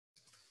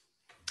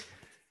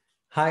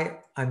Hi,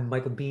 I'm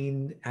Michael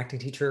Bean, acting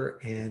teacher,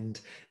 and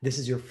this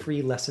is your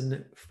free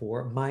lesson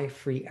for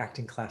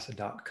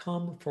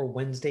myfreeactingclass.com for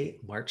Wednesday,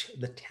 March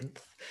the 10th.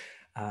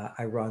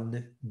 I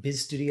run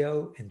Biz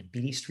Studio and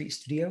BD Street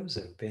Studios.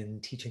 I've been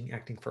teaching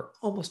acting for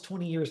almost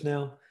 20 years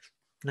now,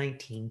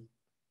 19,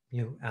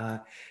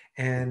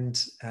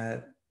 and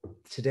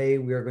today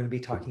we are going to be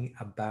talking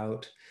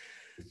about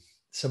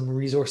some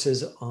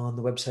resources on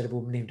the website of a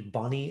woman named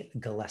Bonnie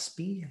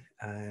Gillespie,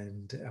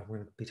 and we're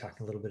going to be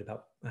talking a little bit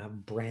about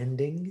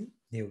branding,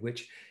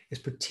 which is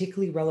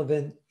particularly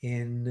relevant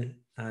in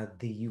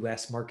the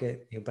US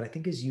market, but I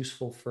think is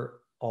useful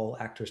for all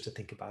actors to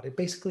think about. It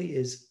basically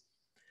is,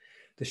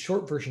 the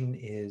short version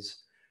is,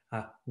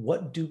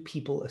 what do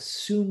people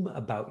assume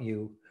about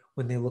you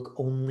when they look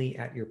only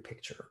at your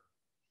picture?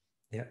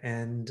 Yeah,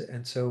 and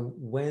so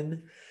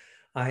when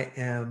I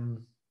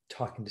am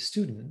talking to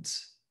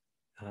students,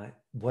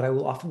 what I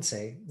will often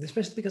say,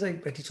 especially because I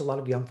teach a lot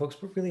of young folks,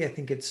 but really I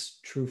think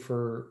it's true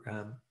for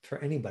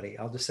anybody.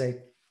 I'll just say,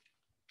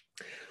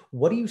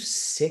 what are you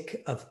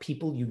sick of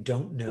people you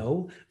don't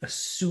know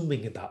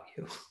assuming about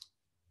you?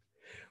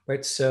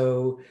 Right?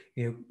 So,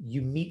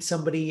 you meet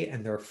somebody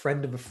and they're a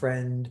friend of a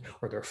friend,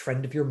 or they're a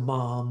friend of your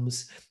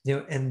mom's,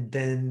 and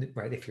then,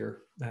 right, if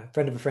you're a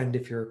friend of a friend,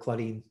 if you're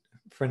Claudine,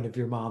 friend of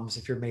your mom's,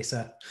 if you're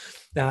Mesa,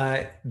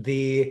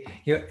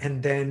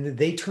 and then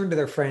they turn to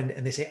their friend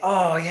and they say,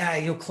 oh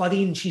yeah,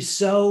 Claudine, she's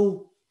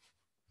so,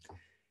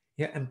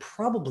 and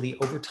probably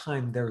over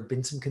time there have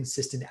been some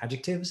consistent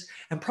adjectives,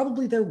 and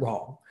probably they're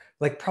wrong.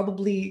 Like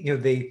probably,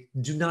 they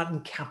do not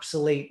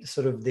encapsulate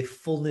sort of the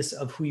fullness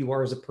of who you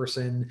are as a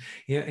person,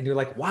 and you're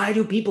like, why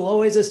do people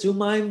always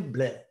assume I'm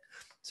bleh?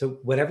 So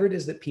whatever it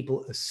is that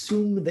people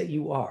assume that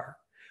you are,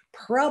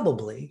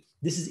 probably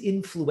this is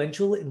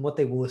influential in what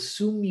they will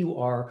assume you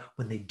are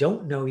when they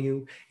don't know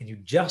you and you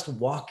just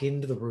walk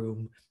into the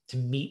room to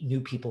meet new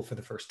people for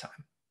the first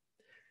time.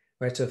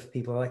 Right? So if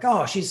people are like,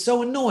 oh, she's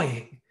so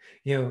annoying,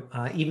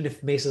 even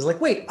if Mesa's like,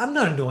 wait, I'm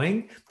not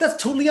annoying.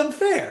 That's totally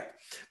unfair.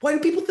 Why do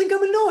people think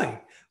I'm annoying?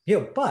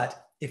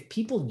 But if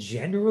people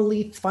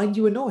generally find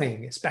you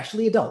annoying,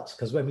 especially adults,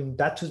 because I mean,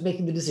 that's who's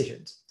making the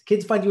decisions.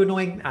 Kids find you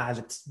annoying,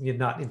 that's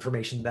not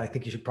information that I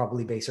think you should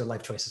probably base your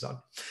life choices on.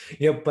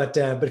 But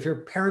if your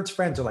parents'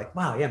 friends are like,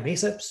 wow, yeah,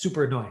 Mesa,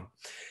 super annoying,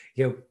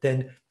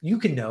 then you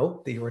can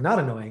know that you are not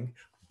annoying,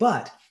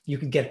 but you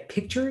can get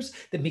pictures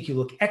that make you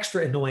look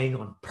extra annoying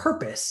on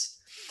purpose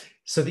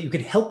so that you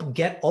can help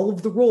get all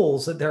of the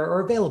roles that there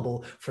are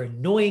available for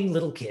annoying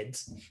little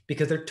kids,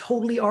 because there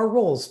totally are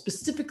roles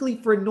specifically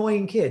for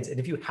annoying kids. And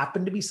if you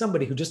happen to be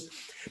somebody who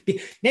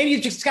maybe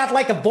you just got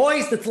like a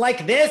voice that's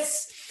like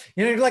this,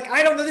 you're like,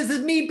 I don't know, this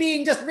is me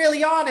being just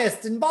really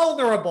honest and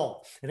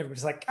vulnerable. And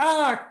everybody's like,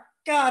 God,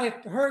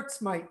 it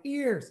hurts my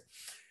ears.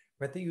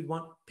 Right, that you'd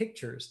want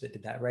pictures that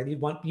did that, right?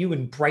 You'd want you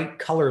in bright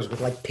colors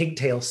with like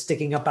pigtails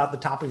sticking up out the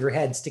top of your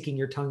head, sticking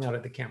your tongue out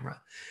at the camera.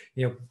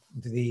 That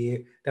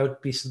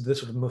would be the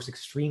sort of most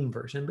extreme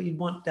version, but you'd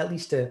want at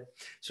least to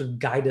sort of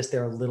guide us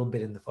there a little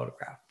bit in the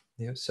photograph.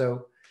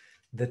 So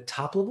the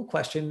top level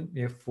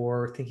question,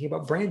 for thinking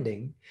about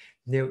branding,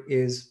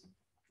 is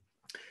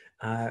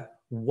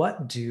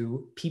what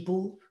do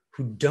people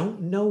who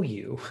don't know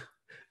you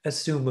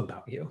assume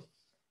about you?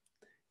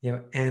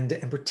 And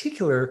in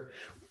particular,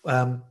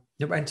 and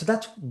so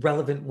that's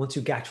relevant once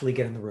you actually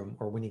get in the room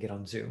or when you get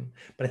on Zoom.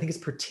 But I think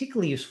it's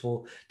particularly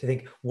useful to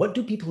think, what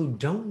do people who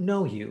don't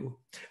know you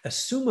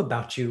assume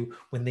about you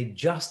when they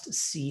just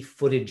see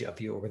footage of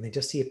you or when they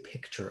just see a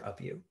picture of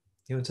you?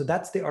 And so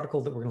that's the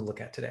article that we're going to look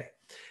at today.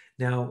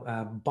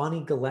 Now,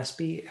 Bonnie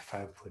Gillespie, if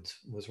I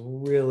was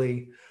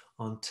really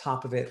on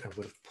top of it, I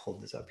would have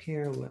pulled this up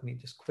here. Let me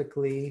just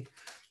quickly.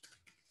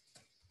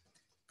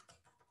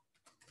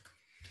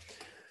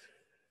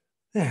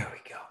 There we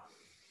go.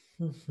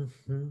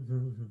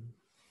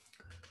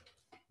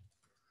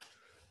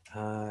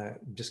 I'm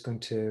just going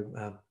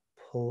to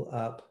pull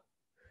up,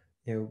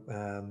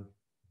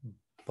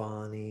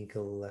 Bonnie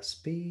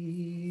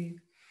Gillespie.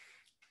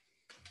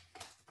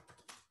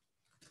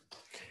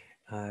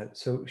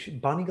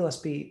 Bonnie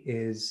Gillespie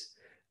is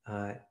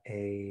a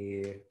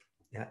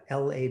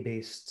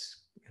LA-based,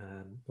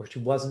 or she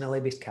was an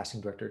LA-based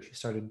casting director. She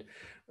started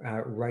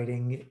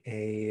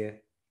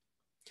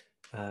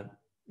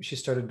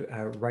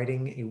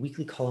writing a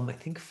weekly column, I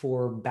think,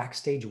 for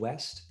Backstage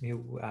West,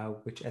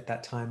 which at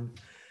that time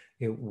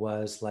it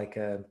was like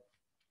a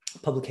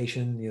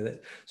publication,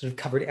 that sort of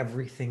covered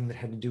everything that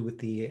had to do with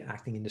the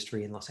acting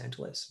industry in Los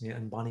Angeles.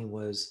 And Bonnie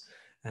was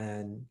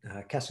a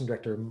casting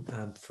director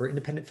for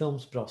independent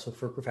films, but also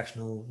for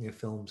professional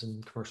films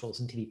and commercials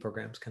and TV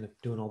programs, kind of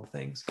doing all the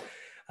things.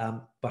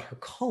 But her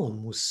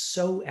column was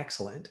so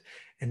excellent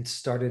and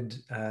started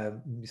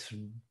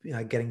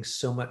getting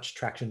so much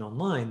traction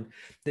online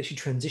that she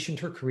transitioned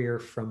her career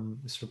from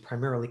sort of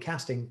primarily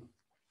casting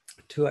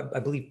to, I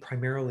believe,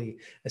 primarily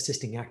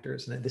assisting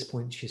actors. And at this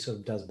point, she sort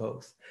of does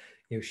both.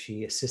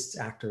 She assists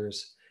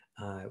actors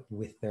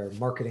with their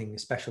marketing,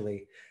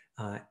 especially,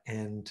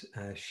 and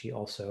she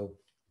also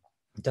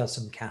does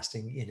some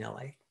casting in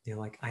LA. You know,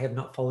 like I have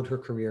not followed her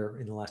career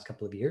in the last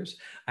couple of years.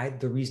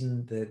 The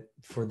reason that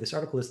for this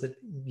article is that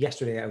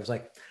yesterday I was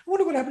like, I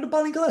wonder what happened to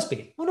Bonnie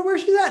Gillespie. I wonder where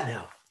she's at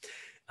now.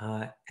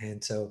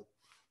 And so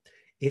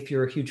if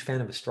you're a huge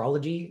fan of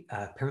astrology,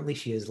 apparently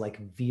she has like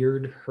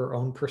veered her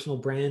own personal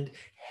brand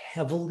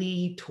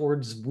heavily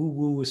towards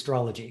woo-woo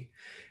astrology.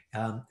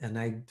 And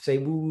I say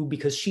woo-woo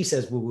because she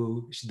says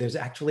woo-woo. There's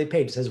actually a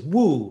page that says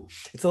woo.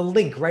 It's a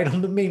link right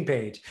on the main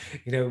page.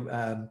 You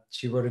know,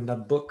 she wrote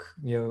another book,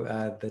 you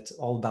know, that's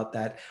all about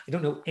that. I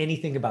don't know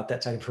anything about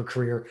that side of her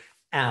career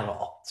at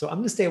all. So I'm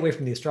going to stay away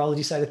from the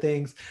astrology side of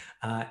things.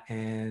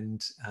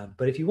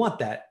 But if you want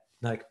that,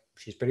 like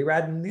she's pretty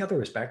rad in the other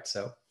respect.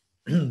 So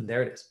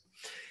there it is.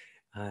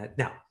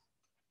 Now,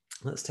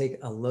 let's take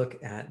a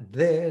look at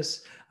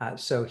this.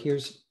 So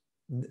here's,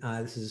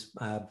 this is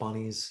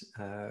Bonnie's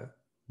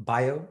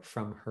bio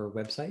from her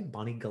website,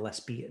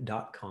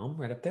 bonniegillespie.com,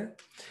 right up there.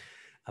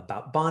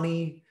 About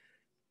Bonnie.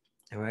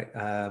 All right.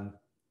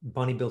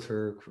 Bonnie built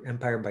her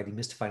empire by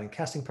demystifying the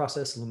casting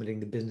process,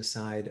 illuminating the business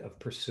side of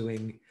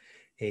pursuing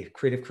a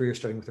creative career,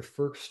 starting with her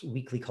first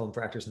weekly column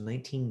for actors in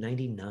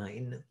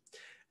 1999.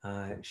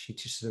 She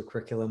teaches the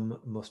curriculum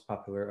most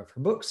popular of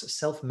her books,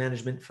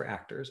 Self-Management for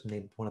Actors,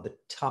 named one of the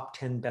top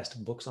 10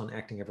 best books on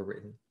acting ever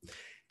written.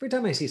 Every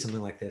time I see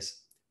something like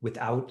this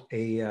without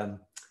a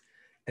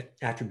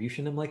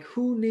attribution, I'm like,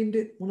 who named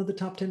it one of the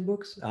top 10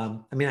 books? I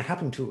mean, I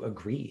happen to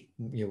agree,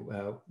 you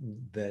know,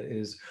 that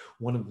is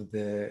one of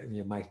the, you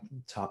know, my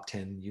top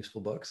 10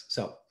 useful books.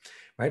 So,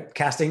 right,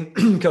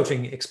 casting,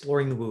 coaching,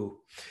 exploring the woo.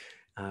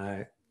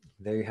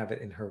 There you have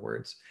it in her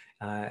words.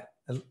 I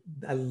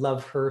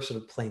love her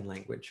sort of plain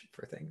language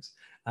for things.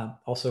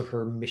 Also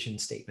her mission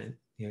statement,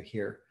 you know,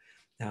 here.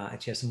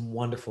 And she has some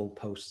wonderful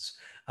posts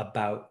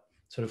about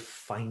sort of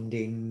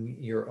finding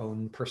your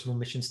own personal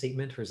mission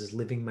statement versus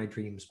living my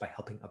dreams by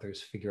helping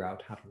others figure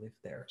out how to live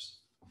theirs.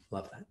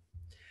 Love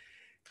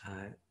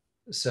that.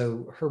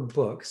 So her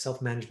book,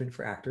 Self-Management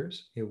for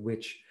Actors, you know,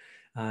 which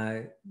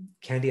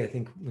Candy, I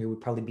think it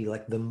would probably be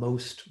like the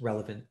most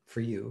relevant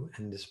for you,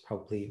 and is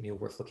probably, you know,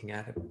 worth looking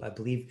at. I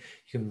believe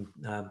you can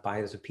buy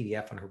it as a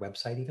PDF on her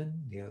website, even,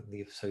 you know,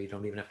 so you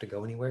don't even have to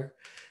go anywhere.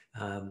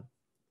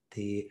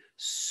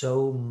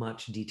 So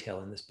much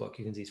detail in this book.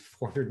 You can see it's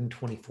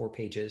 424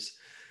 pages.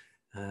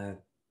 You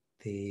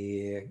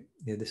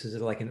know, this is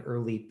like an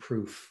early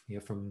proof, you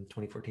know, from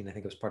 2014. I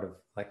think it was part of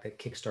like the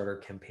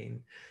Kickstarter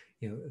campaign,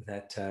 you know,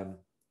 that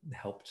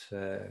helped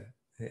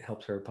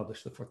her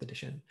publish the 4th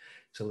edition.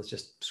 So let's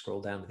just scroll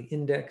down to the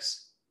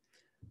index.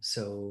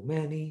 So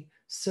many,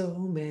 so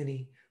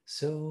many,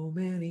 so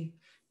many.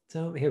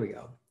 So here we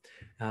go.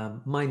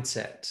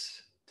 Mindset.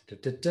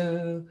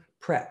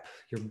 Prep,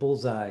 your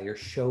bullseye, your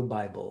show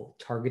Bible,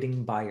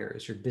 targeting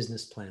buyers, your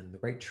business plan, the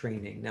right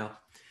training. Now,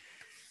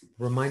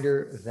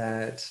 reminder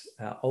that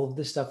all of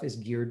this stuff is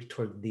geared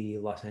toward the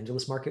Los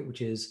Angeles market,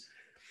 which is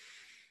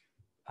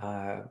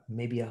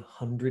maybe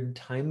 100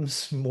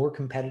 times more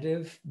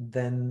competitive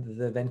than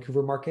the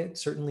Vancouver market.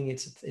 Certainly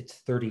it's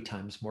 30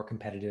 times more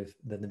competitive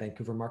than the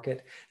Vancouver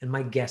market. And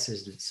my guess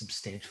is it's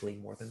substantially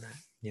more than that.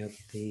 You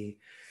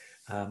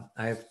know,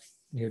 I've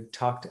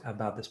talked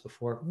about this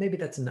before. Maybe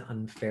that's an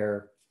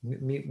unfair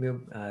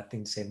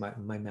thing to say.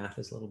 My math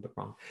is a little bit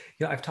wrong.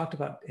 You know, I've talked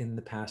about in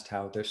the past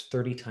how there's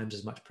 30 times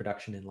as much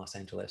production in Los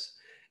Angeles,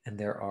 and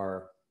there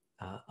are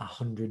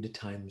 100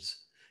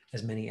 times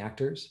as many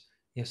actors.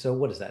 You know, so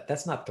what is that?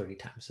 That's not 30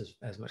 times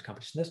as much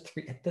competition.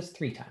 That's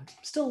three times.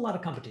 Still a lot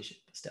of competition,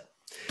 but still.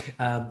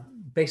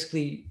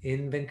 Basically,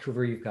 in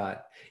Vancouver, you've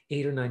got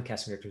 8 or 9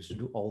 casting directors who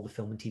do all the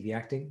film and TV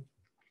acting.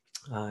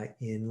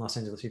 In Los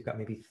Angeles, you've got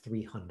maybe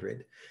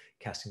 300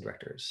 casting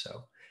directors.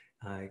 So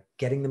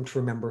getting them to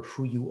remember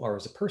who you are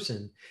as a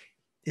person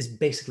is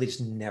basically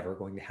just never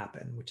going to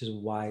happen, which is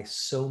why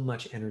so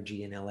much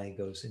energy in LA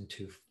goes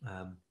into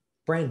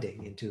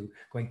branding, into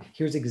going,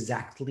 here's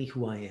exactly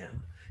who I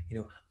am. You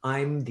know,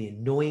 I'm the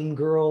annoying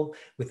girl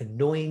with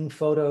annoying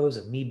photos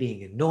of me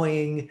being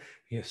annoying,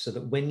 you know, so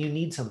that when you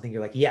need something,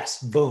 you're like, yes,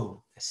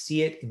 boom, I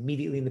see it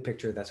immediately in the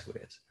picture. That's who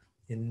it is.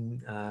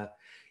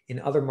 In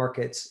other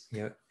markets,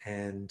 you know,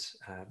 and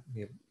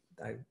you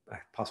know, I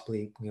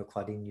possibly, you know,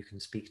 Claudine, you can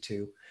speak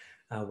to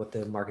what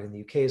the market in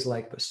the UK is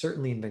like, but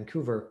certainly in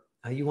Vancouver,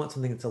 you want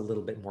something that's a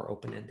little bit more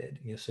open-ended,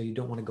 you know, so you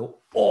don't want to go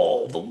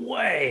all the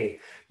way,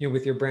 you know,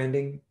 with your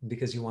branding,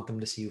 because you want them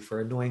to see you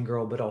for annoying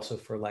girl, but also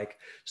for like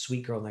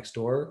sweet girl next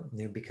door,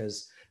 you know,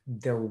 because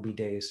there will be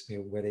days, you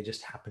know, where they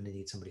just happen to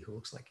need somebody who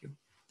looks like you.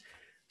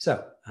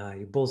 So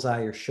your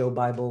bullseye, your show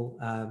Bible,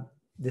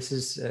 this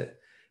is,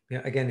 you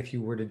know, again, if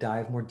you were to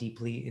dive more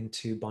deeply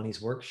into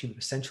Bonnie's work, she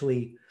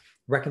essentially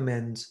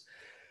recommends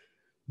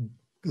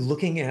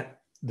looking at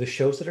the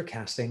shows that are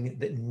casting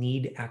that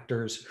need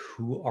actors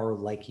who are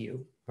like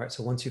you, right?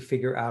 So once you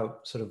figure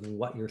out sort of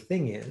what your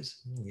thing is,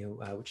 you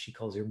know, which she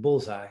calls your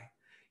bullseye,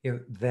 you know,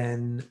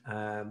 then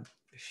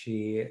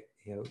she,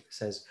 you know,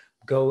 says,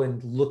 go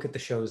and look at the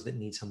shows that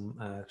need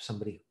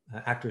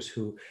actors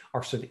who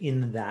are sort of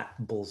in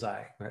that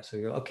bullseye, right? So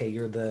you're, okay,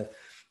 you're the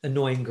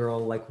annoying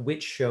girl, like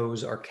which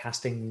shows are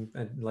casting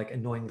like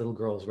annoying little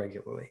girls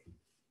regularly?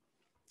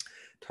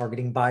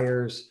 targeting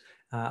buyers.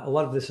 A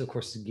lot of this, of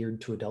course, is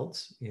geared to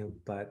adults,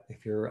 but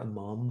if you're a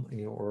mom,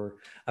 or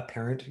a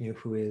parent,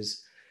 who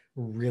is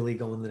really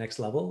going the next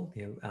level,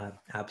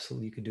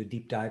 absolutely, you could do a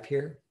deep dive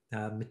here.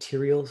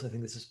 Materials, I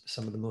think this is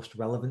some of the most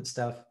relevant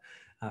stuff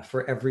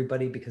for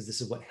everybody, because this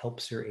is what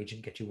helps your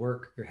agent get you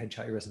work, your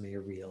headshot, your resume,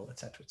 your reel, et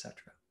cetera, et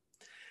cetera.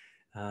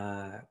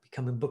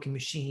 Become a booking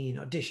machine,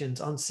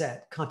 auditions, on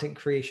set, content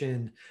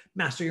creation,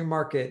 master your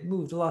market,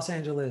 move to Los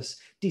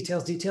Angeles,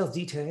 details, details,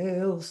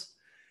 details.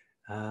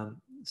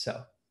 Let's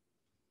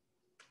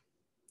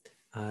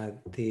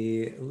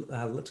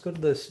go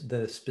to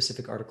the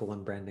specific article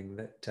on branding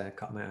that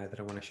caught my eye that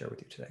I want to share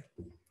with you today.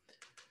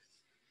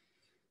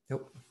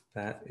 Nope,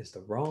 that is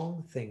the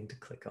wrong thing to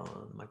click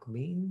on, Michael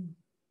Bean.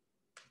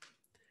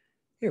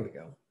 Here we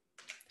go.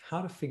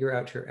 How to figure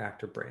out your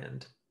actor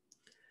brand.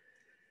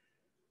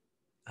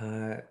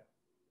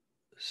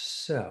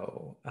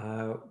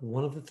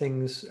 One of the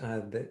things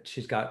that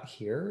she's got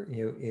here,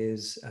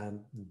 is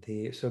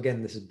so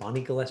again, this is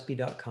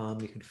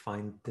bonniegillespie.com. You can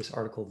find this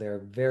article there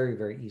very,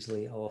 very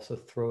easily. I'll also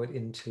throw it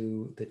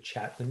into the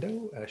chat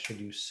window, should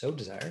you so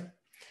desire,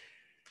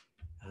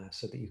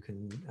 so that you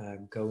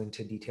can go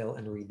into detail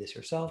and read this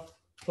yourself.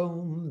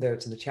 Boom, there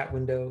it's in the chat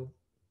window.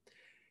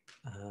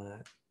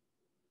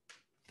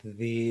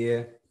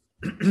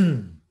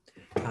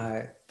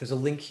 There's a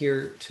link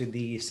here to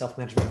the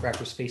Self-Management for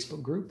Actors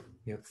Facebook group,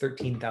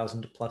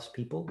 13,000 plus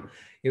people.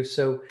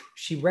 So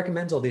she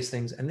recommends all these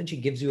things, and then she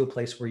gives you a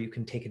place where you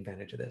can take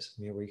advantage of this,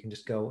 where you can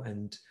just go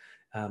and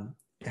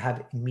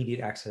have immediate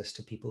access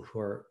to people who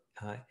are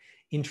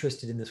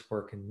interested in this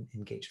work and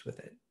engaged with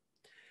it.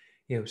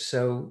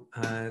 So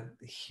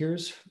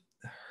here's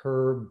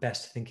her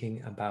best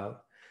thinking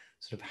about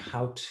sort of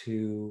how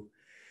to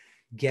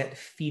get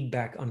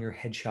feedback on your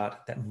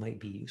headshot that might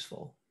be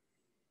useful.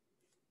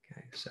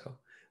 Okay, so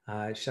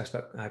she talks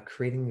about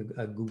creating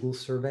a Google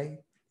survey.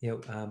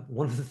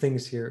 One of the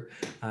things here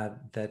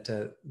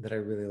that I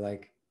really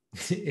like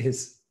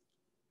is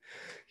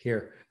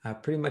here.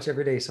 Pretty much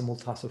every day, someone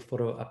will toss a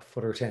photo up,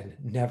 photo 10,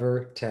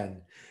 never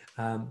 10.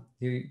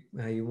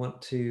 You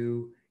want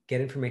to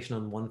get information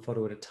on one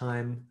photo at a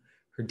time.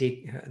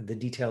 The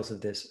details of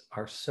this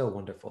are so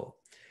wonderful.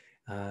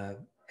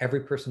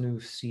 Every person who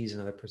sees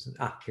another person,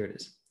 here it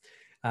is.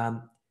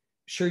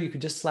 Sure, you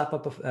could just slap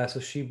up, so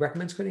she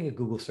recommends creating a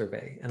Google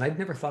survey. And I'd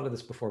never thought of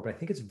this before, but I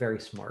think it's very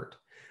smart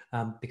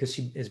because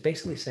she is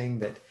basically saying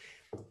that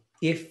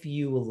if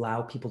you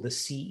allow people to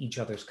see each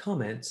other's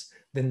comments,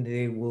 then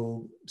they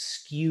will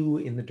skew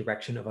in the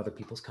direction of other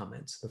people's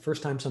comments. The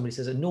first time somebody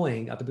says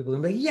annoying, other people are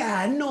going to be like,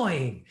 yeah,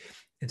 annoying,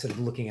 instead of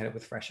looking at it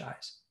with fresh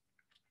eyes.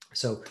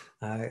 So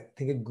I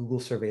think a Google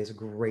survey is a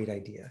great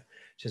idea.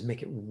 Just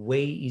make it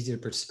way easy to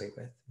participate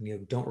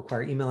with. Don't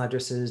require email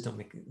addresses.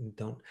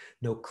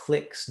 No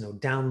clicks, no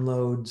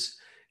downloads.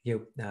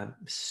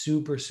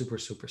 Super, super,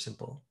 super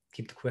simple.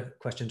 Keep the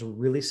questions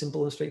really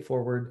simple and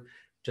straightforward.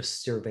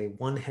 Just survey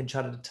one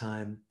headshot at a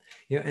time.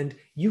 And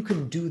you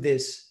can do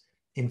this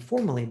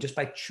informally just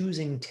by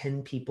choosing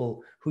 10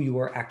 people who you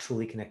are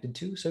actually connected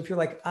to. So if you're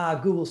like,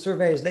 Google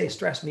surveys, they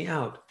stress me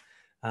out.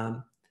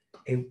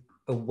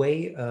 A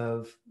way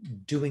of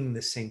doing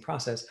the same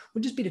process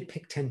would just be to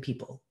pick 10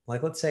 people.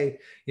 Like, let's say,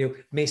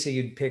 Mesa,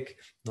 you'd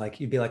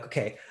be like,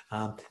 okay,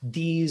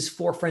 these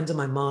 4 friends of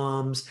my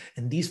mom's,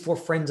 and these 4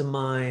 friends of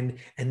mine,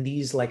 and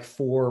these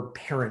 4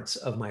 parents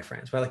of my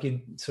friends, right? Like,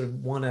 you'd sort of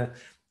want to,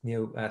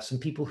 some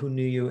people who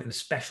knew you, and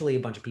especially a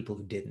bunch of people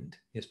who didn't,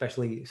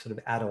 especially sort of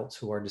adults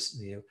who are just,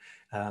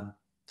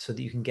 so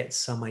that you can get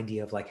some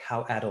idea of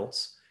how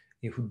adults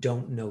who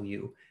don't know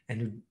you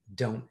and who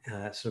don't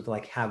sort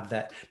of have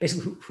that,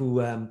 basically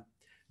who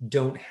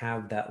don't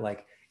have that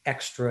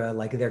extra,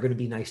 they're going to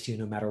be nice to you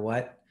no matter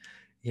what,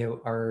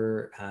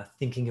 are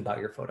thinking about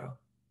your photo.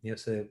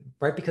 So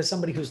right, because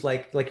somebody who's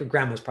like your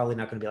grandma's probably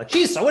not going to be like,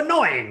 she's so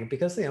annoying,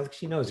 because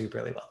she knows you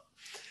really well.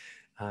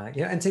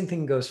 And same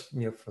thing goes,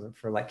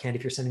 for Candy,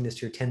 if you're sending this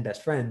to your 10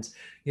 best friends,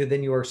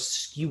 then you are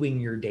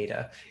skewing your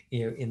data,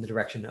 in the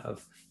direction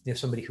of,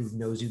 somebody who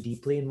knows you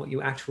deeply, and what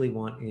you actually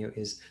want,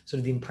 is sort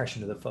of the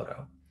impression of the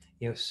photo.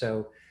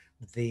 So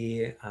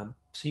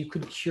so you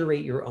could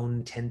curate your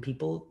own 10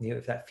 people,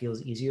 if that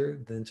feels easier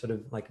than sort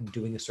of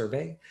doing a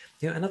survey,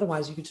 and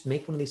otherwise you could just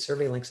make one of these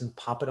survey links and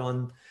pop it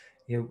on,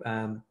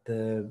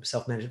 the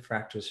Self-Management for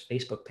Actors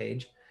Facebook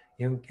page,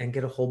 and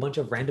get a whole bunch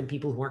of random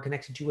people who aren't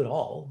connected to you at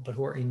all, but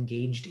who are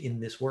engaged in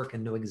this work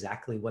and know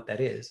exactly what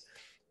that is,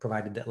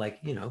 provided that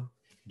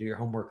do your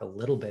homework a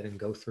little bit and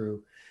go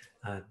through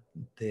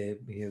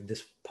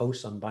this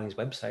post on Bonnie's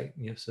website,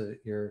 so that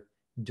you're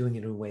doing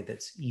it in a way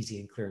that's easy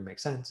and clear and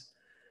makes sense.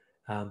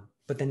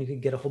 But then you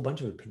could get a whole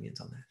bunch of opinions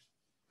on that.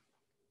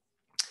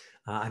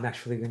 I'm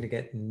actually going to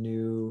get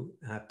new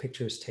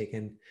pictures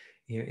taken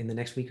in the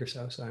next week or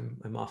so. So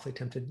I'm awfully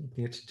tempted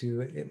to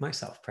do it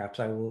myself. Perhaps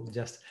I will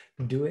just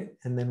do it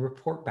and then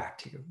report back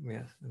to you.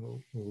 Yeah,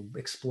 we'll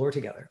explore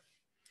together.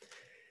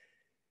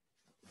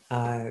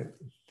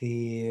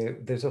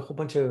 There's a whole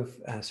bunch of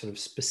sort of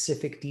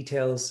specific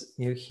details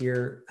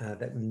here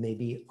that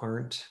maybe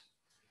aren't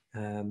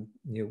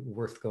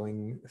worth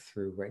going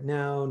through right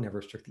now. Never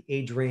restrict the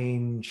age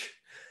range.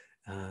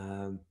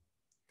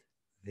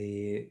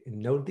 The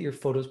note that your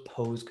photos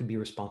posed could be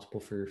responsible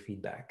for your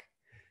feedback.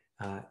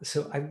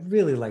 So I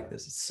really like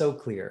this. It's so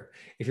clear.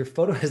 If your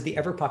photo has the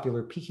ever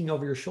popular peeking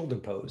over your shoulder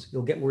pose,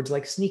 you'll get words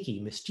like sneaky,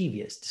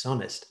 mischievous,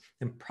 dishonest,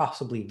 and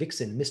possibly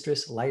vixen,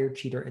 mistress, liar,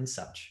 cheater, and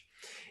such.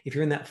 If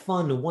you're in that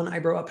fun one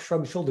eyebrow up,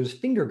 shrugged shoulders,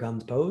 finger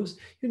guns pose,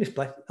 you can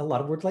expect a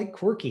lot of words like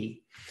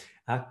quirky,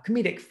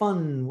 comedic,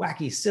 fun,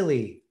 wacky,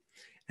 silly.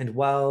 And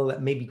while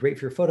that may be great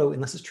for your photo,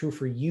 unless it's true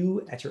for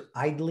you at your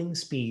idling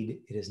speed,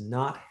 it is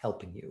not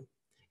helping you.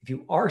 If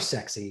you are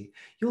sexy,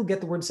 you'll get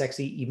the word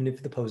sexy even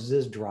if the pose is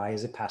as dry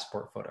as a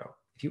passport photo.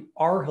 If you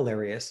are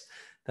hilarious,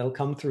 that'll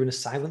come through in a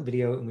silent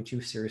video in which you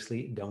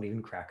seriously don't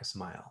even crack a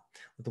smile.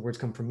 Let the words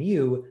come from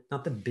you,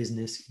 not the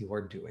business you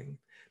are doing.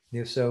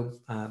 So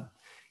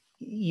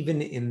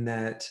even in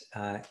that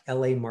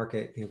LA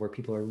market, where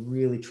people are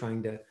really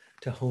trying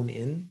to hone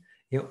in,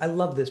 I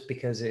love this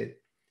because it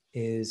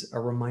is a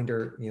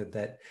reminder,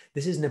 that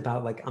this isn't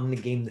about like, I'm going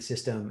to game the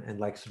system and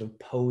like sort of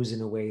pose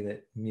in a way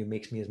that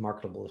makes me as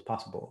marketable as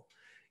possible.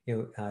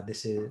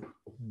 This is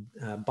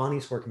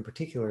Bonnie's work in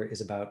particular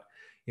is about,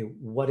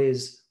 what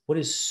is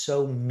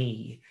so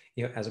me,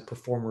 as a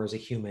performer, as a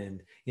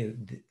human,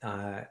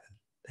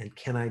 and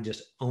can I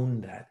just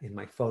own that in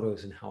my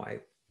photos and how I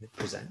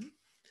present?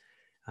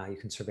 You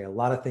can survey a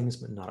lot of things,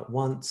 but not at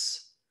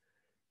once.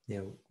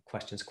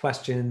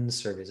 Questions,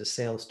 serve as a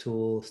sales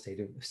tool, stay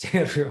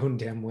out of your own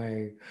damn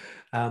way.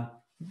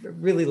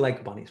 Really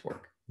like Bonnie's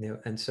work,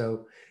 and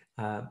so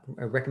I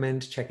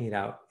recommend checking it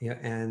out.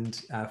 And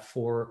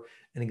for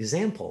an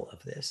example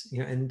of this,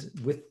 and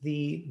with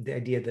the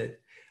idea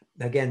that,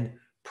 again,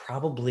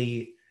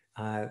 probably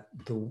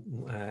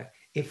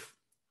if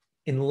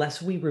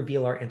unless we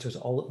reveal our answers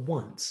all at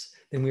once,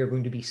 then we are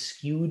going to be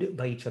skewed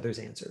by each other's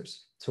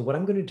answers. So what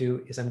I'm going to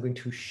do is I'm going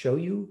to show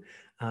you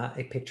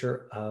a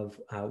picture of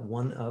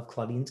one of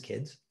Claudine's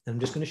kids. And I'm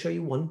just going to show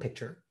you one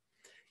picture.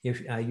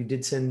 You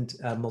did send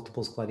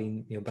multiples,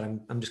 Claudine, but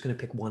I'm just going to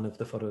pick one of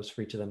the photos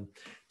for each of them,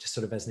 just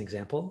sort of as an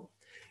example.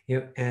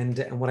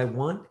 And what I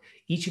want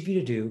each of you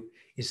to do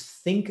is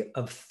think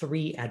of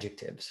 3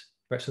 adjectives,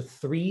 right? So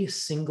 3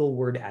 single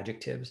word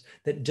adjectives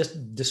that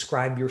just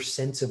describe your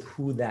sense of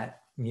who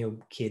that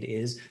kid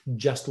is,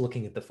 just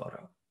looking at the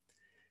photo.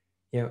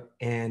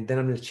 And then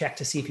I'm going to check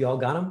to see if you all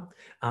got them.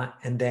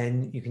 And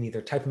then you can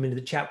either type them into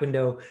the chat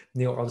window,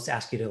 or I'll just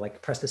ask you to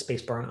like press the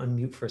space bar and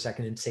unmute for a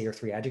second and say your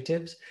 3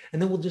 adjectives.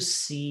 And then we'll just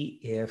see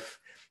if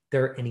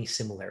there are any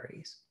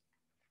similarities.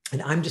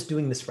 And I'm just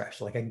doing this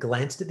fresh. Like I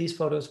glanced at these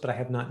photos, but I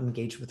have not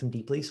engaged with them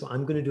deeply. So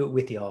I'm going to do it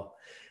with y'all.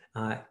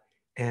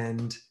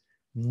 And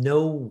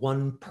no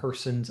one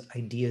person's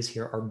ideas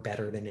here are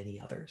better than any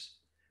others.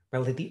 Right?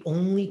 Like the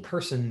only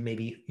person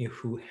maybe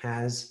who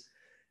has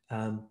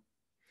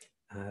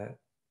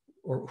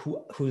or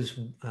whose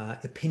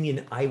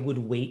opinion I would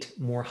weight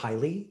more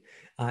highly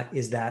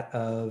is that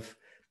of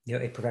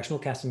a professional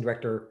casting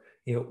director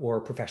or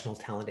a professional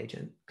talent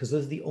agent, because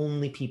those are the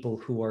only people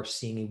who are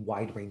seeing a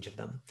wide range of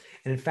them.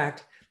 And in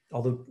fact,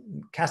 although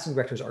casting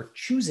directors are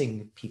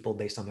choosing people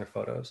based on their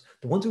photos,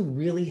 the ones who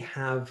really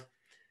have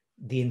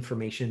the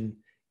information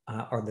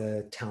are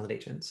the talent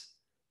agents,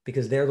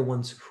 because they're the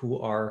ones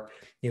who are,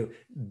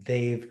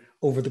 they've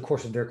over the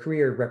course of their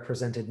career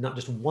represented not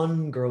just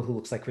one girl who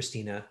looks like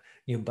Christina,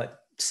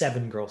 but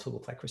 7 girls who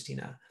look like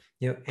Christina,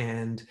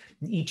 and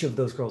each of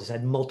those girls has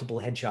had multiple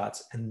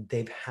headshots, and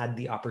they've had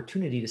the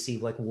opportunity to see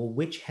like, well,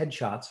 which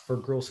headshots for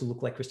girls who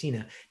look like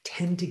Christina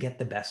tend to get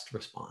the best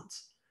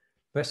response.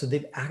 Right? So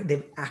they've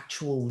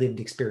actual lived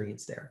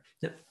experience there.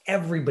 Now,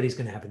 everybody's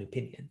going to have an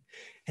opinion.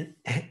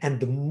 And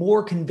the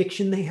more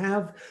conviction they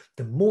have,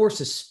 the more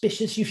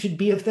suspicious you should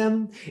be of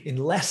them,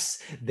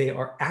 unless they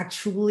are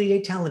actually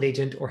a talent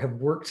agent or have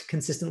worked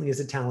consistently as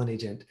a talent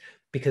agent,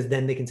 because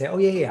then they can say, oh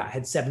yeah, I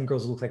had 7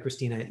 girls who look like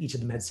Christina. Each of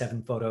them had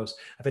 7 photos.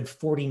 I've had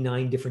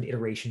 49 different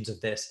iterations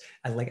of this.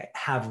 I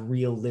have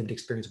real lived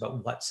experience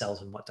about what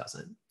sells and what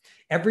doesn't.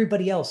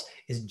 Everybody else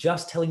is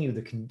just telling you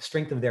the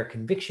strength of their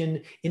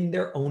conviction in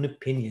their own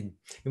opinion,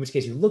 in which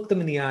case you look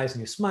them in the eyes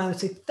and you smile and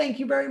say, thank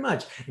you very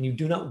much. And you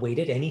do not weight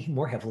it any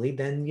more heavily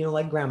than,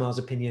 like grandma's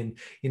opinion,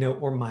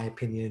 or my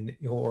opinion,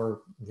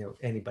 or,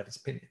 anybody's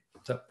opinion.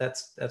 So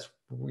that's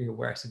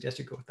where I suggest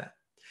you go with that.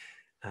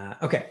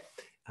 Okay.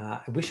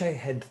 I wish I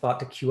had thought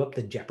to cue up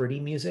the Jeopardy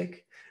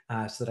music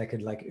so that I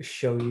could like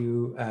show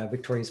you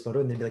Victoria's photo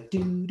and then be like,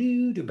 do,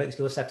 do, do, but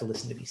you'll just have to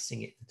listen to me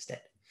sing it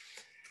instead.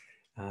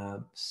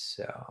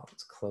 So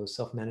let's close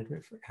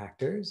self-management for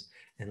actors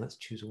and let's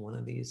choose one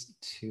of these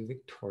 2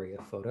 Victoria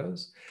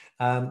photos.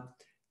 Well,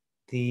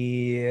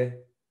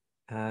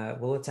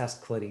 let's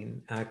ask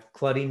Claudine.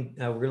 Claudine,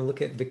 we're going to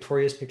look at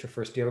Victoria's picture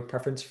first. Do you have a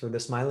preference for the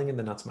smiling and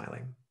the not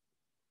smiling?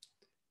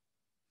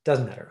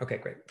 Doesn't matter. Okay,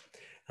 great.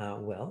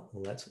 Well,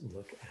 let's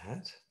look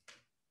at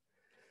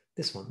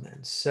this one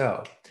then.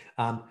 So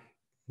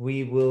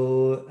we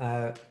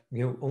will,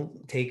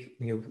 take,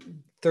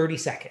 30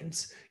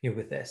 seconds,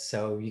 with this.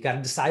 So you got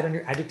to decide on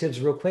your adjectives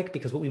real quick,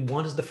 because what we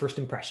want is the first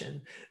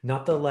impression,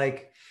 not the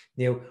like,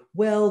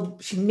 well,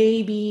 she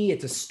maybe,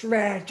 it's a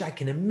stretch, I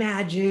can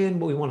imagine.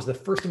 What we want is the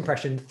first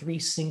impression, 3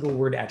 single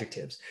word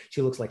adjectives.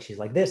 She looks like she's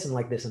like this and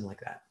like this and like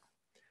that.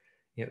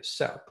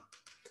 So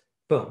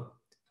boom.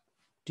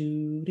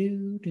 Do,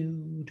 do,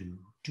 do, do,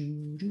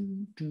 do,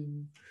 do,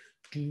 do.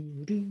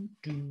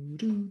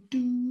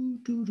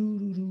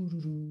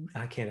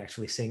 I can't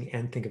actually sing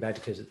and think of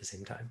adjectives at the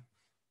same time.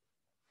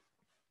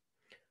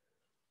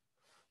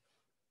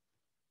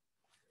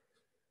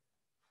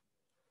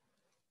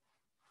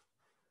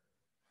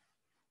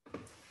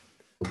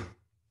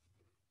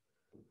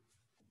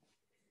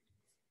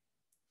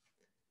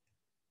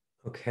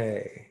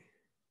 Okay.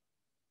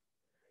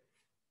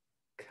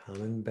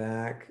 Coming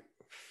back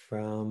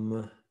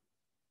from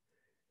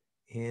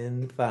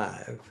in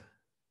 5,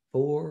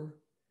 4,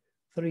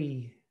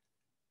 3,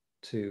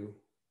 2,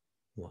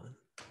 1.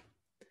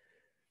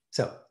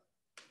 So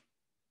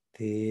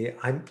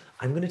I'm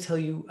going to tell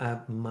you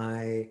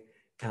my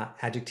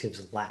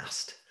adjectives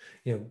last.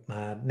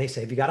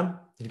 Mesa, have you got them? Have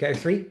you got your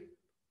 3?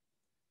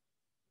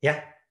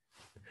 Yeah.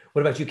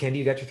 What about you, Candy?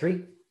 You got your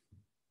 3?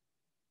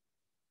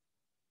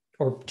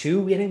 Or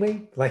 2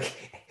 anyway? Like,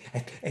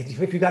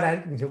 if you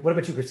got, what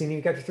about you, Christina?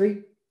 You got your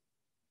 3?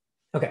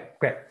 Okay,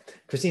 great.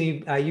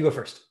 Christina, you go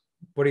first.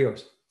 What are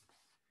yours?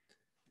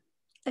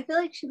 I feel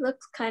like she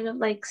looks kind of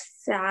like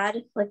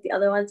sad, like the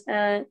other ones.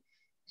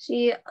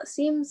 She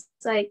seems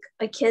like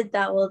a kid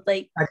that will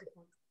like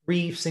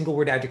 3 single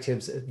word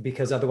adjectives,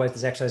 because otherwise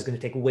this exercise is going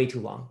to take way too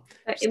long.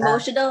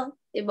 emotional,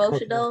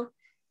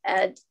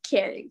 and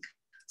caring.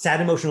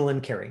 Sad, emotional,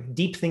 and caring.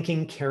 Deep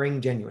thinking,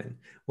 caring, genuine.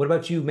 What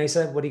about you,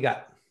 Mesa? What do you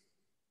got?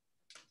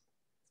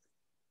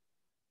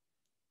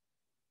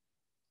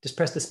 Just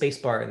press the space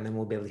bar and then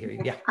we'll be able to hear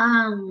you. Yeah.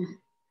 I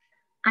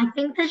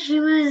think that she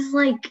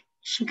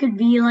could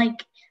be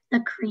like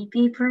the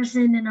creepy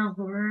person in a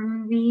horror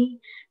movie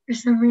for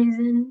some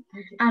reason.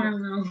 I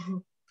don't know.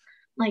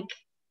 Like,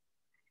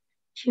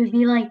 she would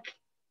be like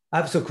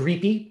so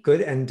creepy,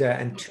 good, and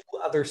 2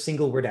 other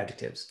single word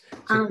adjectives.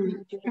 So,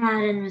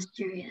 sad and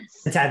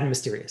mysterious. And sad and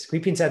mysterious.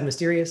 Creepy and sad and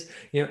mysterious.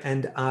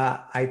 And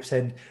I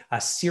said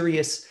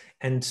serious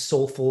and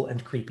soulful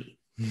and creepy.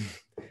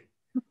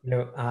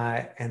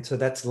 And so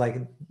that's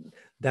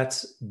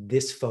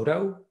this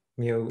photo.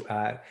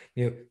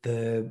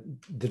 The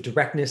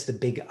directness, the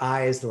big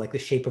eyes, the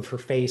shape of her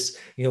face.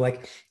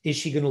 Is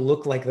she going to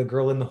look like the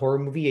girl in the horror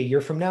movie a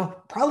year from now?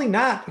 Probably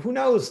not. Who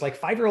knows? Like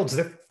 5-year-olds,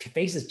 their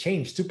faces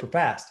change super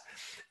fast.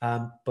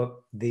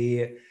 But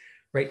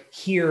right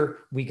here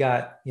we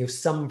got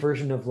some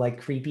version of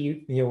like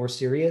creepy, or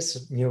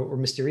serious, or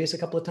mysterious a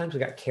couple of times. We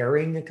got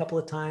caring a couple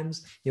of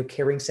times.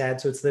 Caring, sad.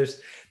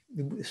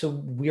 So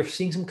we are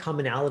seeing some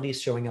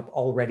commonalities showing up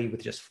already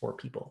with just 4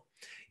 people.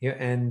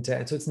 And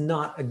so it's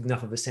not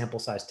enough of a sample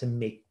size to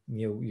make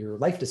your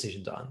life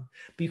decisions on,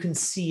 but you can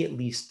see at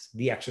least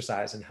the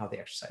exercise and how the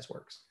exercise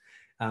works.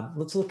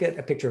 Let's look at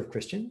a picture of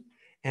Christian,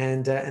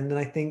 and then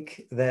I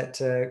think that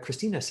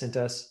Christina sent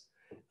us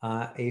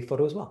a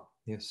photo as well.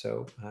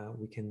 So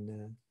we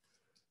can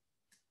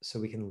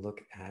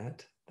look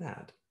at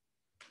that.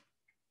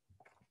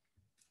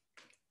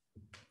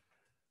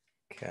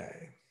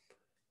 Okay.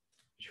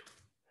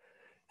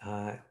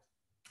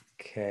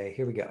 Okay,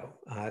 here we go.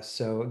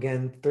 So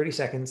again, 30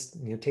 seconds,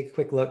 take a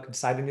quick look,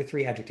 decide on your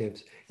 3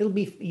 adjectives. It'll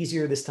be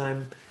easier this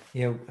time,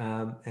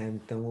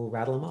 and then we'll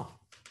rattle them off.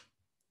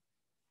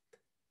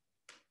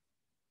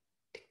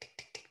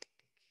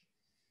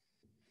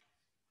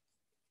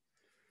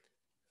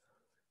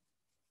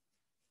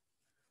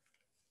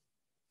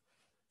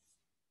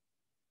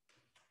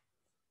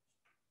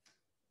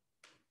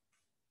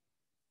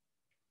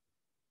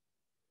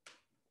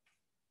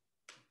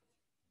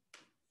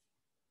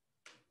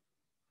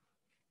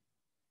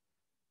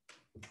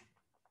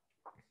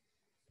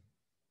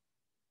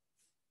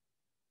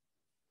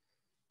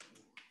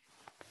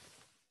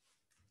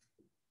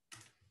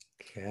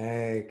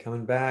 Okay,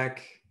 coming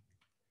back.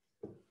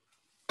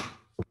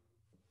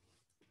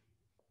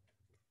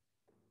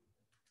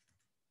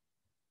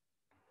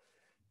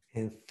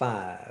 In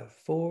 5,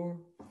 4,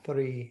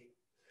 3,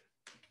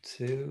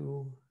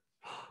 2.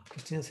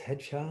 Christina's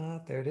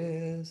headshot. There it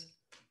is.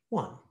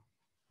 1.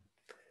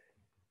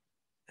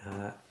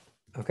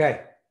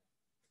 Okay.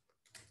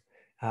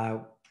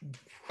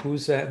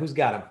 Who's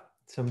got him?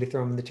 Somebody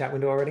throw him in the chat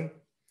window already?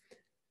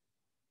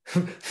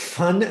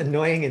 Fun,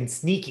 annoying, and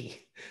sneaky.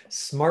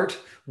 Smart,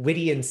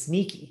 witty, and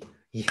sneaky.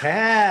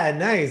 Yeah,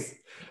 nice.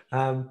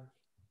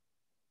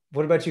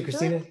 What about you,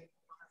 Christina?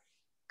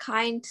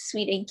 Kind,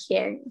 sweet, and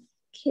caring.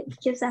 It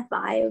gives that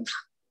vibe.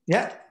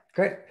 Yeah,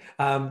 great.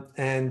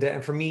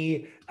 And for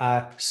me,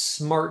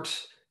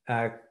 smart,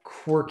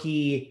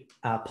 quirky,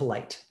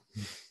 polite.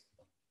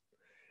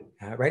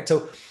 Right.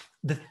 So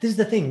this is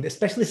the thing,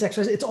 especially this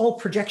exercise. It's all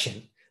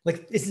projection.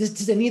 Like,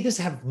 does any of this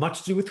have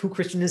much to do with who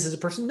Christian is as a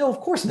person? No, of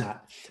course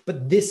not.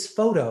 But this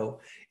photo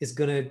is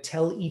going to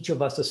tell each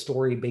of us a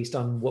story based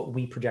on what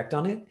we project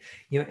on it.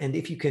 And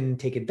if you can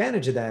take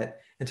advantage of that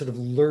and sort of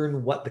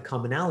learn what the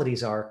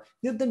commonalities are,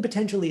 then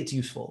potentially it's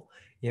useful,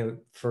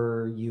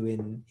 for you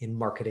in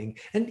marketing,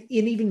 and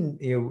even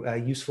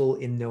useful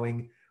in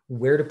knowing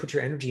where to put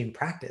your energy in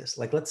practice.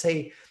 Like, let's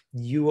say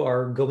you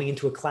are going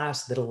into a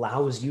class that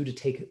allows you to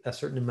take a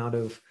certain amount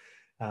of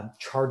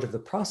charge of the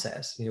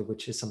process,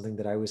 which is something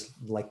that I always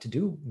like to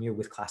do,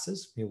 with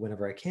classes,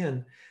 whenever I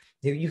can.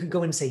 You could go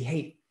in and say,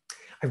 hey,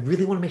 I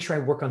really want to make sure I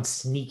work on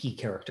sneaky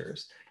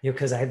characters,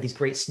 because I have these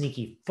great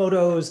sneaky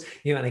photos,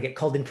 and I get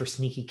called in for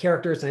sneaky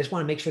characters. And I just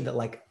want to make sure that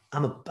like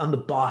I'm the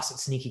boss at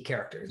sneaky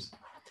characters.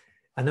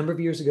 A number of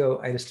years ago,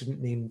 I had a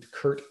student named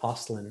Kurt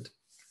Ostland.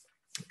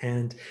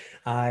 And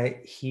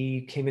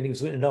he came in, he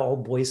was in an all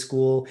boys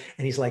school,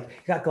 and he's like,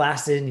 he got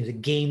glasses and he was a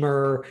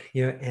gamer,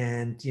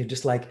 and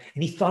just like,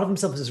 and he thought of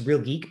himself as a real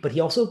geek, but he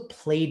also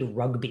played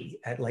rugby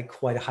at like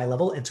quite a high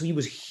level. And so he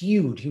was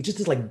huge. He was just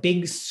this like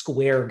big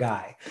square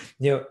guy,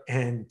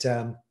 and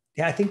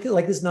yeah, I think that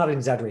like, this is not an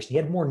exaggeration. He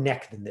had more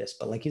neck than this,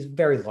 but like, he's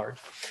very large.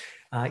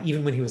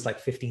 Even when he was like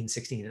 15,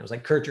 16, I was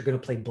like, Kurt, you're going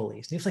to play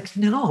bullies. And he was like,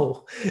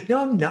 no,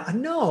 I'm not,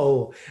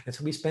 no. And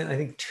so we spent, I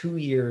think, 2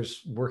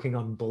 years working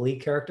on bully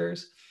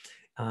characters.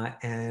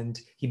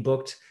 And he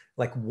booked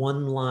like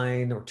 1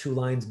 line or 2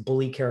 lines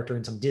bully character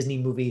in some Disney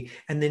movie.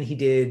 And then he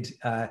did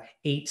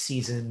 8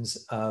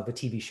 seasons of a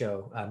TV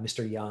show,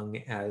 Mr. Young,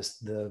 as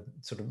the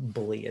sort of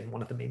bully in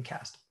one of the main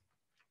cast.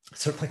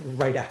 Sort of like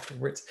right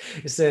afterwards.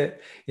 It's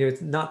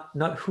it's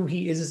not who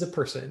he is as a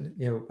person,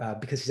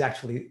 because he's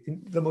actually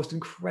the most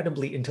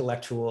incredibly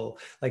intellectual,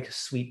 like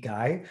sweet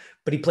guy,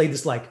 but he played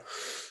this like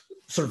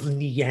sort of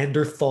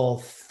Neanderthal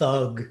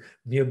thug,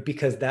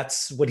 because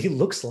that's what he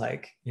looks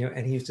like,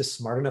 and he's just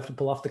smart enough to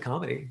pull off the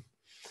comedy.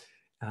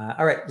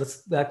 All right,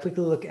 let's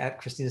quickly look at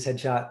Christina's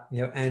headshot,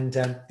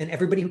 and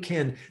everybody who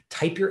can,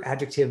 type your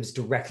adjectives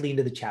directly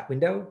into the chat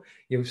window,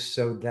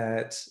 so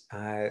that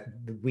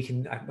we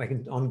can, I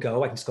can on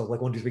go, I can just go like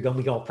 1, 2, 3, go, and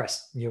we can all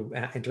press,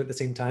 enter at the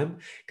same time,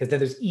 because then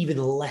there's even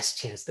less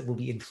chance that we'll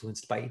be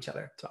influenced by each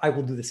other. So I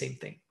will do the same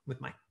thing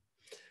with mine.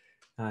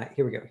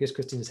 Here we go. Here's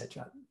Christina's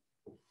headshot.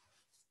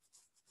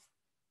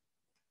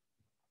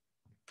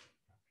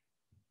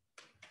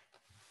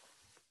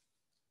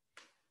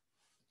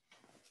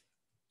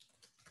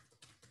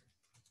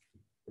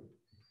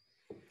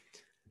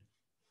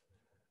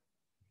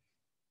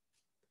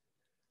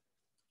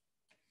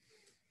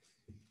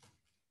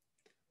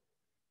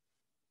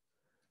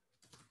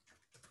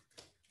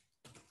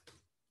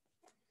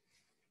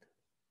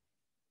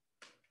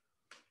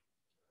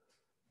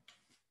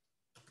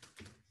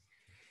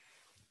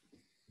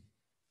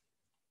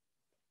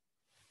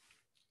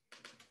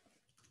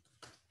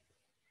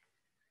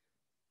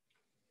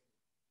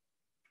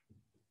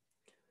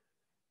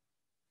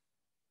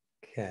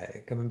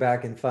 Okay, coming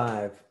back in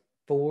 5,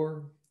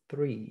 4,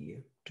 3,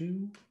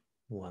 2,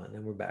 1,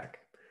 and we're back.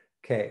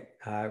 Okay,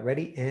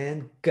 ready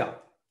and go.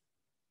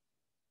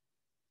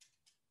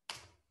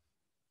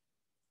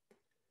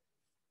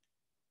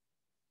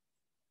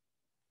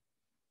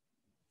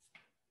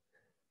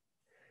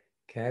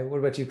 Okay, what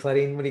about you,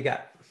 Claudine? What do you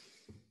got?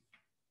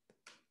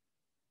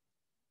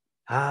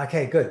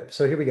 Okay, good.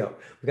 So here we go.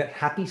 We've got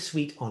happy,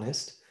 sweet,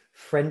 honest,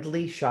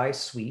 friendly, shy,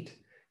 sweet,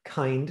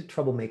 kind,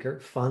 troublemaker,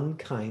 fun,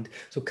 kind.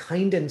 So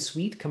kind and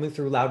sweet coming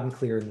through loud and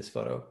clear in this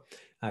photo,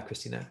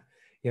 Christina.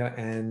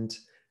 And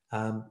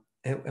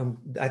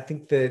I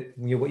think that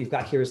what you've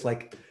got here is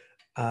like,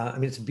 I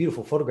mean, it's a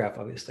beautiful photograph,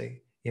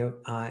 obviously,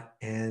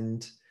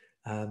 and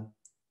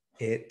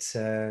it's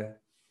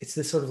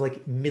this sort of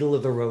like middle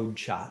of the road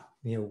shot,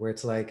 where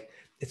it's like,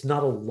 it's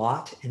not a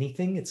lot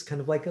anything. It's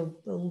kind of like a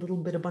little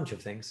bit, a bunch of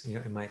things,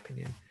 in my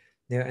opinion.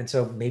 And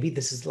so maybe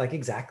this is like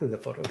exactly the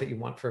photo that you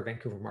want for a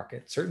Vancouver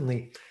market.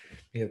 Certainly,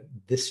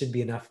 this should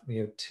be enough,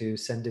 to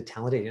send to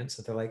talent agents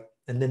that they're like,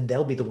 and then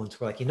they'll be the ones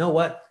who are like, you know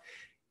what,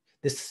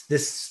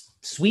 this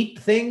sweet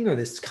thing or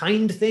this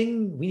kind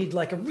thing, we need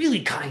like a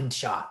really kind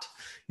shot,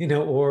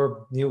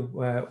 or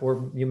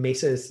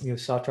Mesa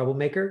is, saw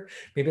Troublemaker.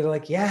 Maybe they're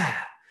like, yeah,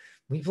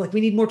 we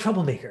need more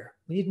Troublemaker.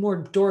 We need more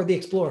Dora the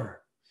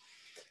Explorer.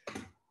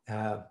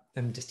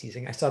 I'm just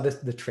teasing. I saw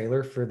the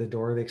trailer for the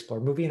Dora the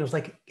Explorer movie, and I was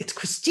like, it's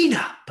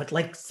Christina, but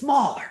like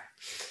smaller.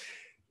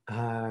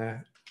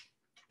 All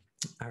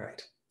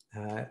right.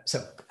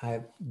 So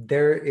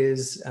there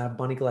is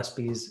Bonnie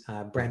Gillespie's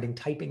branding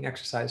typing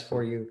exercise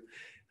for you.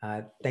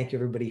 Thank you,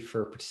 everybody,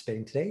 for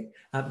participating today.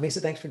 Mesa,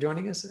 thanks for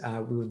joining us.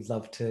 We would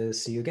love to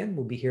see you again.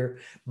 We'll be here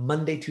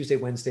Monday, Tuesday,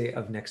 Wednesday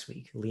of next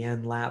week.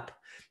 Leanne Lapp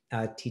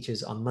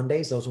teaches on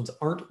Mondays. Those ones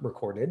aren't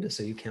recorded,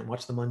 so you can't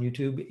watch them on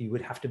YouTube. You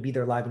would have to be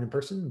there live and in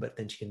person, but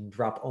then she can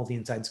drop all the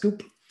inside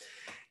scoop.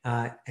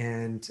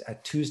 And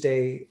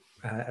Tuesday,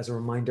 as a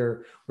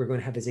reminder, we're going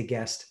to have as a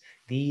guest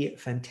the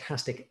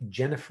fantastic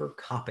Jennifer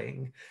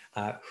Copping,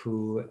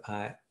 who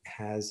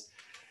has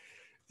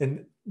a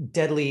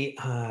deadly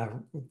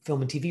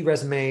film and TV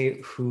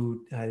resume,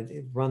 who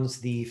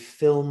runs the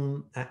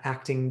film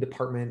acting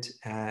department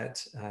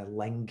at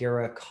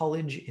Langara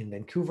College in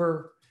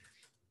Vancouver,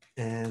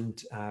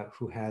 and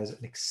who has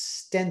an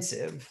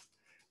extensive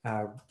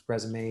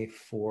resume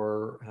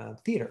for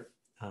theater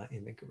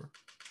in Vancouver.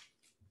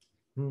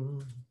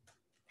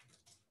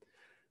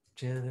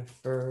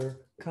 Jennifer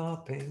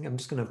Copping. I'm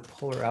just going to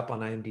pull her up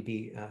on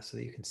IMDb so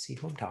that you can see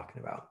who I'm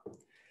talking about.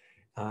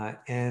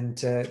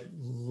 And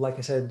like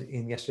I said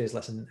in yesterday's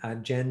lesson,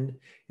 Jen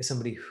is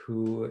somebody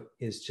who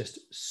is just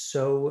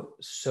so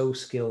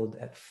skilled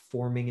at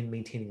forming and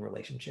maintaining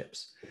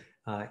relationships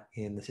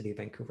in the city of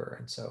Vancouver.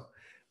 And so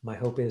my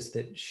hope is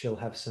that she'll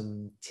have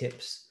some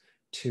tips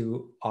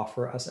to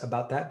offer us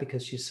about that,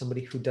 because she's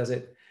somebody who does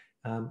it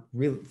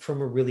really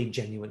from a really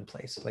genuine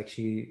place. Like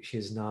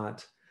she's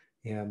not,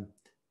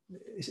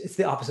 it's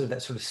the opposite of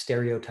that sort of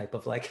stereotype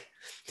of like,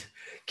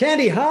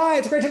 Candy, hi,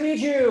 it's great to meet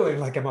you. And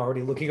like, I'm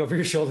already looking over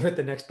your shoulder at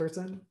the next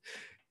person.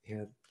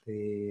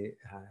 The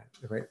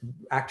right,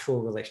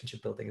 actual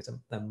relationship building is a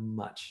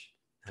much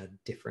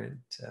different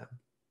thing.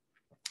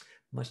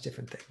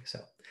 So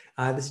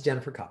this is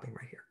Jennifer Copping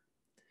right here.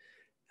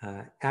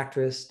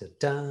 Actress,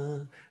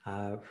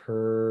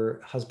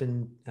 her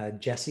husband,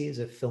 Jesse, is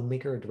a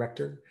filmmaker, a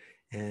director,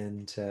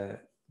 and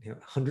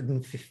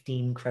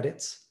 115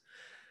 credits.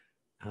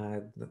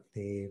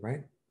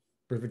 Right,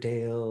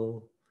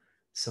 Riverdale,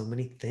 so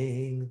many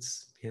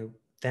things,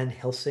 Van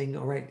Helsing.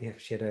 All right, yeah,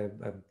 she had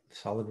a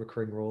solid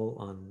recurring role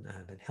on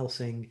Van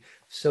Helsing.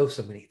 So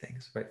many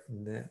things, right?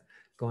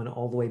 Going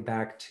all the way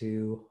back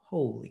to,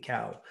 holy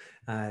cow,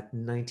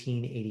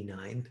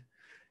 1989.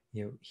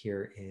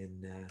 Here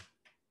in,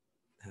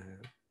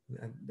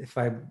 if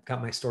I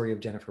got my story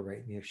of Jennifer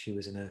right, she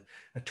was in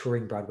a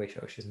touring Broadway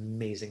show. She's an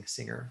amazing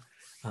singer,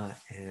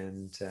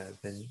 and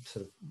then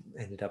sort of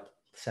ended up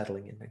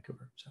settling in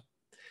Vancouver. So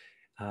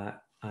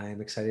I'm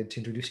excited to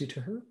introduce you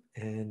to her.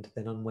 And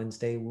then on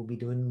Wednesday, we'll be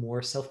doing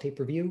more self-tape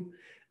review.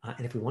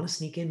 And if we want to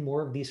sneak in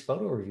more of these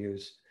photo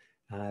reviews,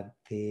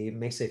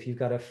 Mesa, if you've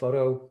got a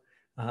photo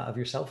of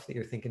yourself that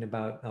you're thinking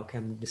about, okay,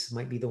 this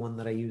might be the one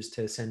that I use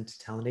to send to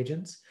talent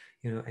agents,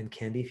 and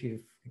Candy, if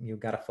you've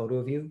got a photo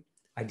of you,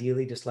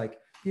 ideally just like,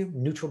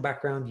 neutral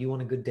background, you on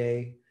a good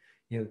day,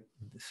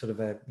 sort of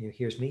a,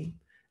 here's me,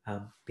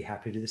 be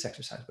happy to do this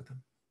exercise with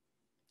them.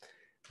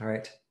 All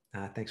right.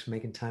 Thanks for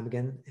making time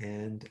again,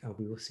 and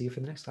we will see you for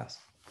the next class.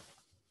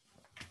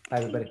 Bye,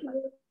 everybody.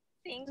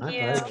 Thank My you.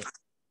 pleasure.